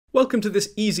Welcome to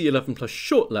this Easy 11 Plus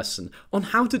short lesson on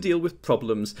how to deal with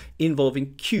problems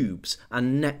involving cubes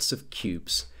and nets of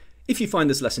cubes. If you find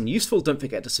this lesson useful, don't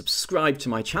forget to subscribe to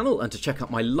my channel and to check out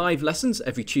my live lessons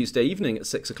every Tuesday evening at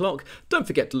 6 o'clock. Don't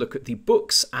forget to look at the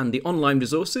books and the online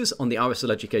resources on the RSL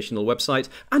Educational website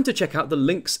and to check out the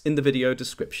links in the video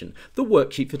description. The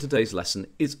worksheet for today's lesson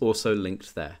is also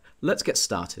linked there. Let's get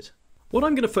started. What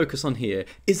I'm going to focus on here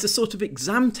is the sort of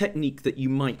exam technique that you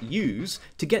might use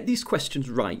to get these questions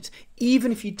right,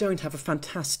 even if you don't have a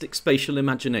fantastic spatial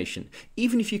imagination.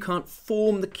 Even if you can't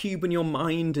form the cube in your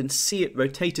mind and see it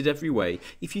rotated every way,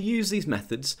 if you use these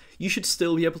methods, you should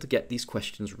still be able to get these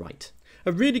questions right.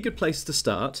 A really good place to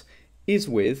start is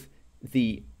with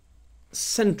the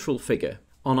central figure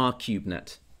on our cube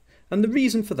net. And the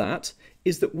reason for that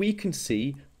is that we can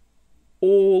see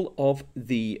all of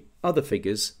the other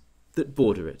figures that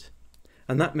border it.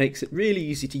 And that makes it really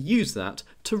easy to use that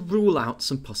to rule out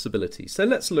some possibilities. So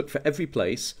let's look for every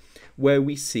place where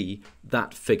we see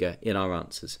that figure in our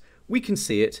answers. We can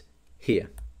see it here.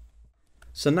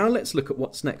 So now let's look at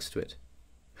what's next to it.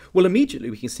 Well, immediately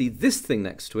we can see this thing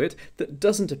next to it that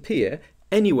doesn't appear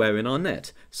anywhere in our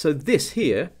net. So this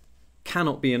here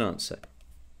cannot be an answer.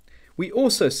 We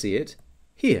also see it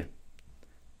here.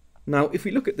 Now, if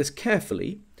we look at this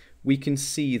carefully, we can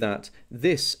see that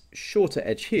this shorter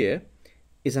edge here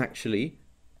is actually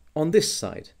on this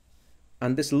side,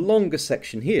 and this longer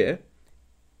section here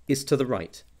is to the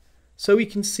right. So we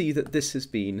can see that this has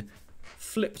been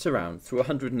flipped around through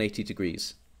 180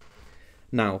 degrees.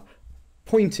 Now,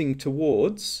 pointing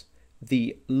towards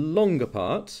the longer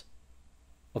part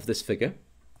of this figure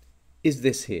is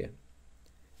this here.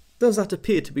 Does that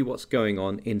appear to be what's going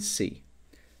on in C?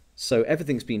 So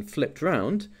everything's been flipped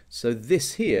round, so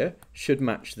this here should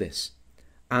match this.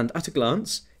 And at a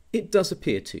glance, it does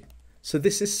appear to. So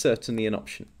this is certainly an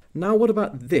option. Now what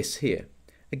about this here?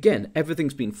 Again,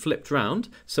 everything's been flipped round,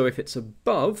 so if it's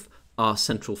above our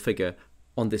central figure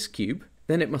on this cube,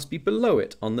 then it must be below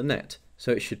it on the net,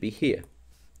 so it should be here.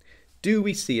 Do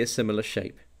we see a similar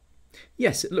shape?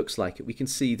 Yes, it looks like it. We can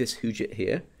see this Hujit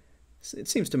here. It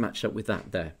seems to match up with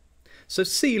that there. So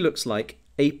C looks like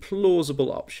a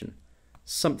plausible option,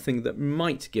 something that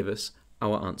might give us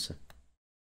our answer.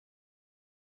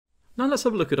 Now let's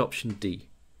have a look at option D,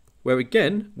 where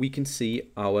again we can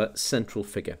see our central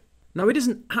figure. Now it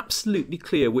isn't absolutely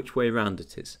clear which way round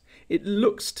it is. It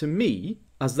looks to me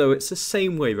as though it's the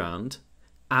same way round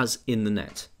as in the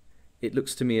net. It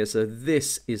looks to me as though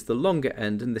this is the longer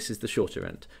end and this is the shorter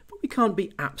end. But we can't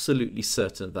be absolutely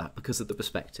certain of that because of the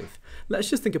perspective. Let's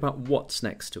just think about what's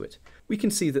next to it. We can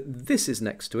see that this is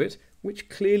next to it, which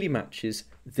clearly matches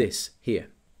this here.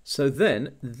 So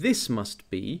then this must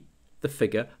be the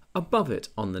figure above it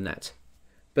on the net.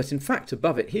 But in fact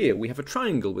above it here we have a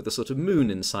triangle with a sort of moon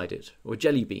inside it, or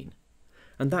jelly bean.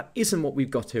 And that isn't what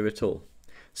we've got here at all.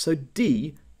 So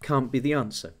D can't be the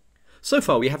answer. So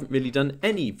far we haven't really done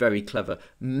any very clever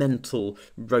mental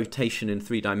rotation in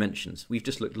 3 dimensions. We've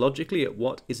just looked logically at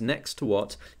what is next to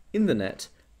what in the net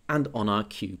and on our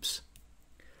cubes.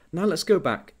 Now let's go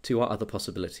back to our other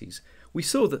possibilities. We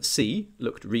saw that C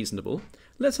looked reasonable.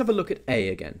 Let's have a look at A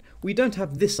again. We don't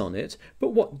have this on it, but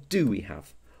what do we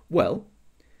have? Well,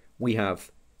 we have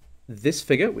this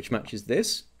figure which matches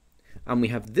this, and we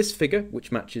have this figure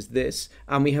which matches this,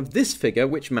 and we have this figure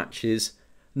which matches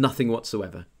nothing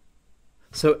whatsoever.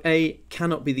 So A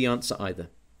cannot be the answer either.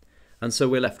 And so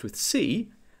we're left with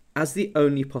C as the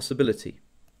only possibility.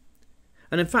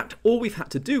 And in fact, all we've had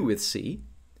to do with C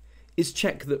is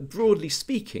check that, broadly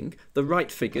speaking, the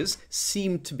right figures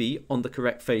seem to be on the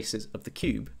correct faces of the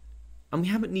cube. And we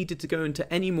haven't needed to go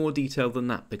into any more detail than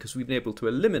that because we've been able to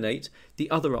eliminate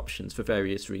the other options for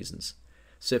various reasons.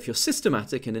 So if you're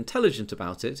systematic and intelligent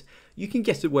about it, you can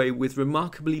get away with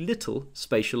remarkably little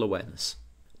spatial awareness.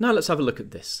 Now let's have a look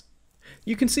at this.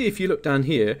 You can see if you look down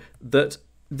here that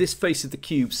this face of the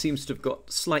cube seems to have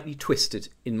got slightly twisted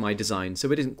in my design,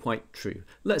 so it isn't quite true.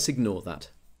 Let's ignore that.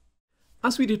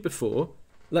 As we did before,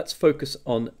 let's focus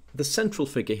on the central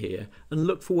figure here and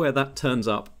look for where that turns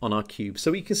up on our cube.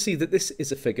 So we can see that this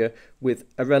is a figure with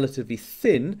a relatively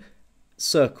thin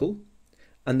circle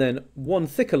and then one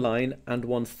thicker line and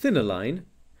one thinner line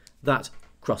that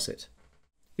cross it.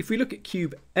 If we look at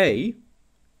cube A,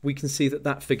 we can see that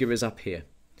that figure is up here.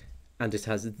 And it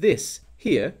has this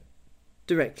here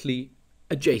directly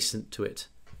adjacent to it,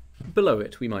 below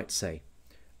it we might say.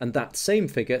 And that same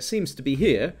figure seems to be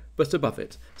here but above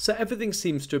it. So everything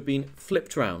seems to have been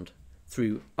flipped round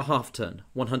through a half turn,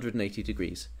 180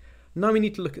 degrees. Now we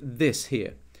need to look at this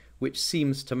here, which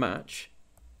seems to match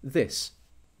this.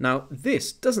 Now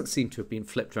this doesn't seem to have been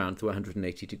flipped round through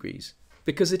 180 degrees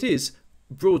because it is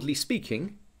broadly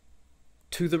speaking,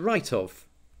 to the right of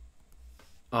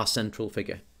our central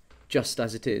figure, just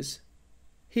as it is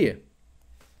here.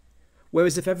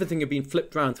 Whereas if everything had been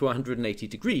flipped round to 180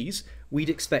 degrees, we'd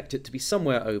expect it to be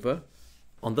somewhere over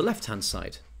on the left-hand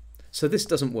side. So this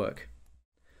doesn't work.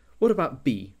 What about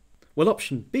B? Well,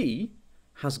 option B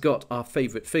has got our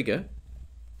favourite figure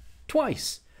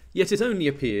twice, yet it only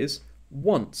appears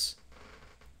once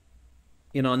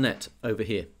in our net over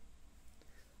here.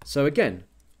 So again,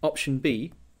 option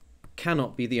B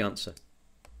cannot be the answer.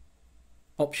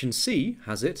 Option C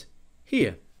has it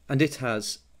here, and it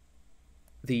has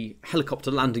the helicopter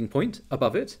landing point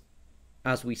above it,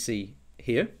 as we see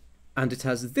here, and it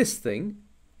has this thing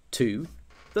to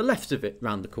the left of it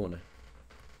round the corner,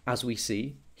 as we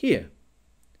see here.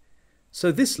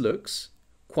 So this looks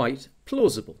quite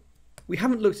plausible. We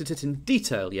haven't looked at it in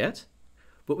detail yet,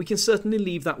 but we can certainly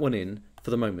leave that one in for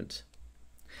the moment.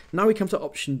 Now we come to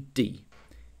option D.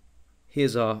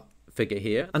 Here's our figure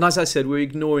here, and as I said, we're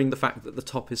ignoring the fact that the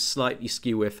top is slightly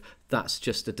skew if that's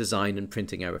just a design and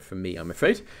printing error from me, I'm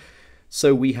afraid.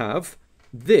 So we have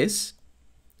this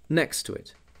next to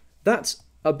it. That's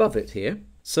above it here,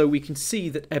 so we can see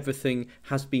that everything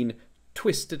has been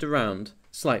twisted around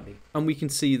slightly, and we can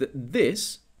see that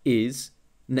this is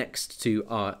next to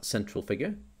our central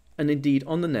figure, and indeed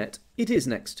on the net it is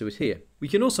next to it here. We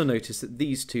can also notice that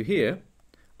these two here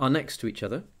are next to each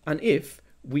other, and if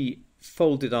we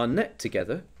folded our net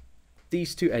together,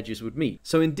 these two edges would meet.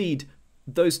 So indeed,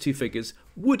 those two figures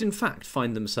would in fact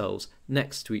find themselves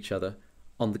next to each other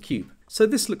on the cube. So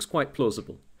this looks quite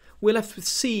plausible. We're left with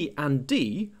C and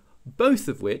D, both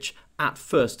of which at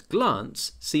first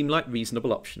glance seem like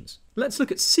reasonable options. Let's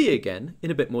look at C again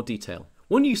in a bit more detail.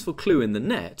 One useful clue in the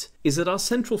net is that our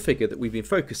central figure that we've been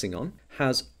focusing on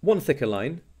has one thicker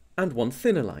line and one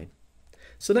thinner line.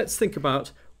 So let's think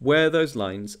about where those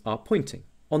lines are pointing.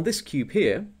 On this cube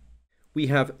here, we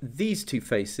have these two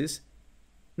faces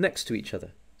next to each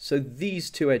other. So these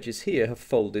two edges here have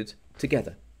folded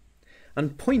together.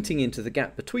 And pointing into the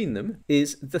gap between them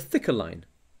is the thicker line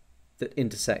that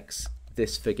intersects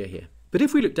this figure here. But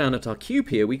if we look down at our cube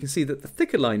here, we can see that the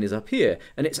thicker line is up here,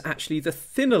 and it's actually the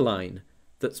thinner line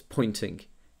that's pointing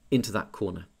into that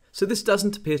corner. So this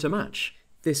doesn't appear to match.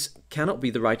 This cannot be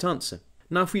the right answer.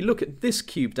 Now if we look at this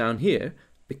cube down here,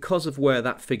 because of where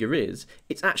that figure is,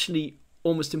 it's actually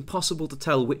almost impossible to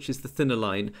tell which is the thinner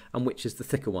line and which is the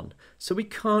thicker one. So we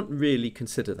can't really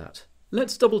consider that.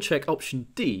 Let's double check option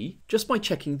D just by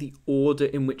checking the order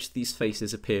in which these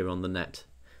faces appear on the net.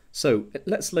 So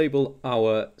let's label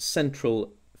our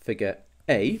central figure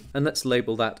A, and let's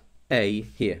label that A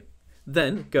here.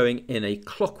 Then going in a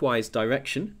clockwise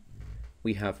direction,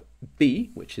 we have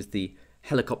B, which is the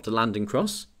helicopter landing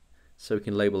cross. So we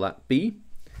can label that B.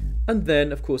 And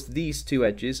then, of course, these two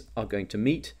edges are going to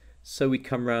meet, so we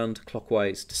come round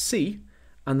clockwise to C,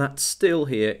 and that's still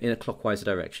here in a clockwise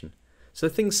direction. So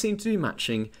things seem to be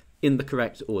matching in the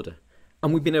correct order.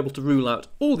 And we've been able to rule out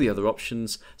all the other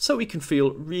options, so we can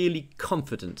feel really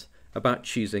confident about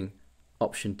choosing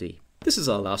option D. This is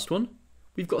our last one.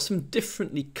 We've got some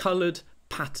differently coloured,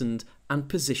 patterned, and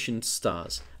positioned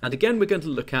stars. And again, we're going to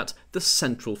look at the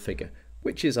central figure,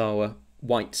 which is our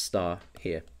white star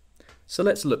here. So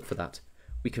let's look for that.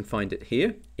 We can find it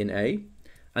here in A,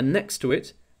 and next to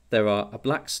it there are a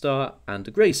black star and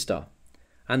a grey star.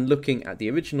 And looking at the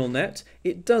original net,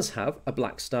 it does have a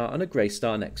black star and a grey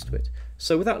star next to it.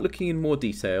 So without looking in more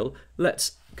detail,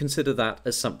 let's consider that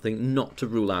as something not to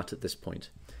rule out at this point.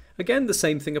 Again, the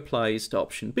same thing applies to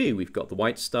option B. We've got the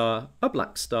white star, a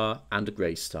black star, and a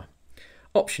grey star.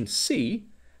 Option C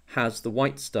has the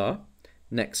white star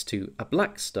next to a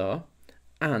black star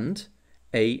and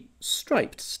a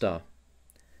striped star.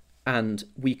 And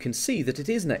we can see that it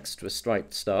is next to a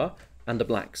striped star and a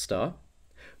black star,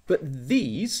 but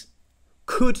these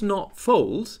could not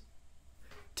fold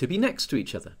to be next to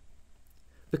each other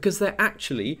because they're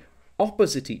actually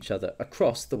opposite each other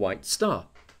across the white star.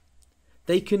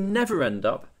 They can never end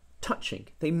up touching.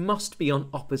 They must be on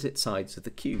opposite sides of the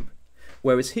cube.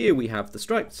 Whereas here we have the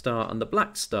striped star and the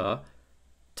black star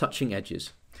touching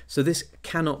edges. So this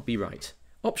cannot be right.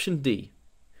 Option D.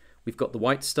 We've got the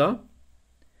white star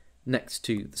next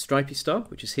to the stripy star,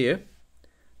 which is here,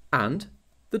 and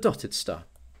the dotted star.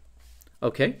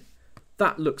 Okay,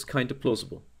 that looks kind of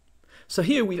plausible. So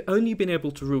here we've only been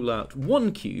able to rule out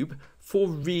one cube for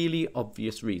really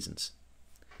obvious reasons.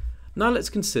 Now let's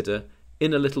consider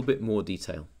in a little bit more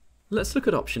detail. Let's look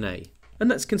at option A, and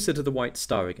let's consider the white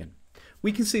star again.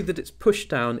 We can see that it's pushed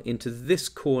down into this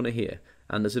corner here,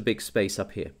 and there's a big space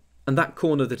up here. And that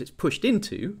corner that it's pushed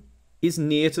into is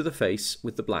near to the face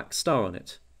with the black star on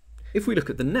it. If we look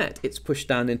at the net, it's pushed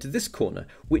down into this corner,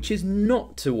 which is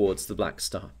not towards the black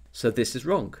star. So this is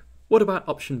wrong. What about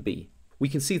option B? We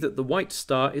can see that the white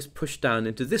star is pushed down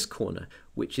into this corner,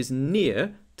 which is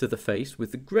near to the face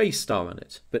with the grey star on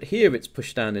it. But here it's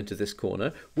pushed down into this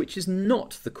corner, which is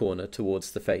not the corner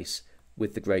towards the face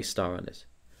with the grey star on it.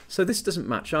 So this doesn't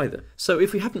match either. So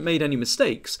if we haven't made any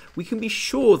mistakes, we can be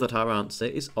sure that our answer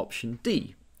is option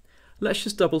D. Let's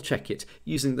just double check it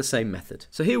using the same method.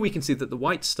 So here we can see that the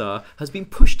white star has been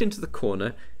pushed into the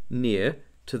corner near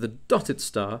to the dotted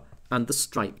star and the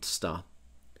striped star.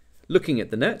 Looking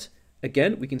at the net,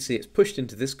 again we can see it's pushed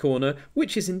into this corner,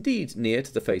 which is indeed near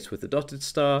to the face with the dotted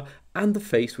star and the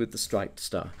face with the striped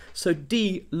star. So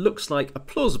D looks like a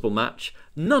plausible match,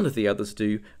 none of the others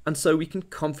do, and so we can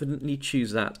confidently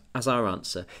choose that as our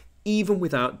answer, even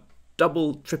without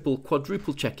double, triple,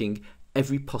 quadruple checking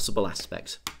every possible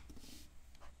aspect.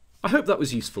 I hope that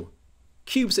was useful.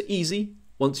 Cubes are easy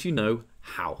once you know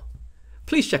how.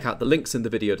 Please check out the links in the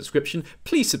video description,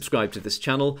 please subscribe to this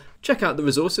channel, check out the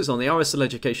resources on the RSL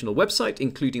Educational website,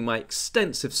 including my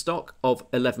extensive stock of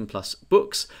 11+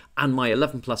 books and my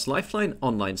 11+ Lifeline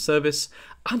online service,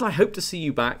 and I hope to see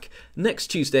you back next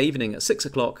Tuesday evening at 6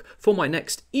 o'clock for my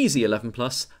next Easy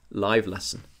 11+ live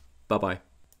lesson. Bye bye.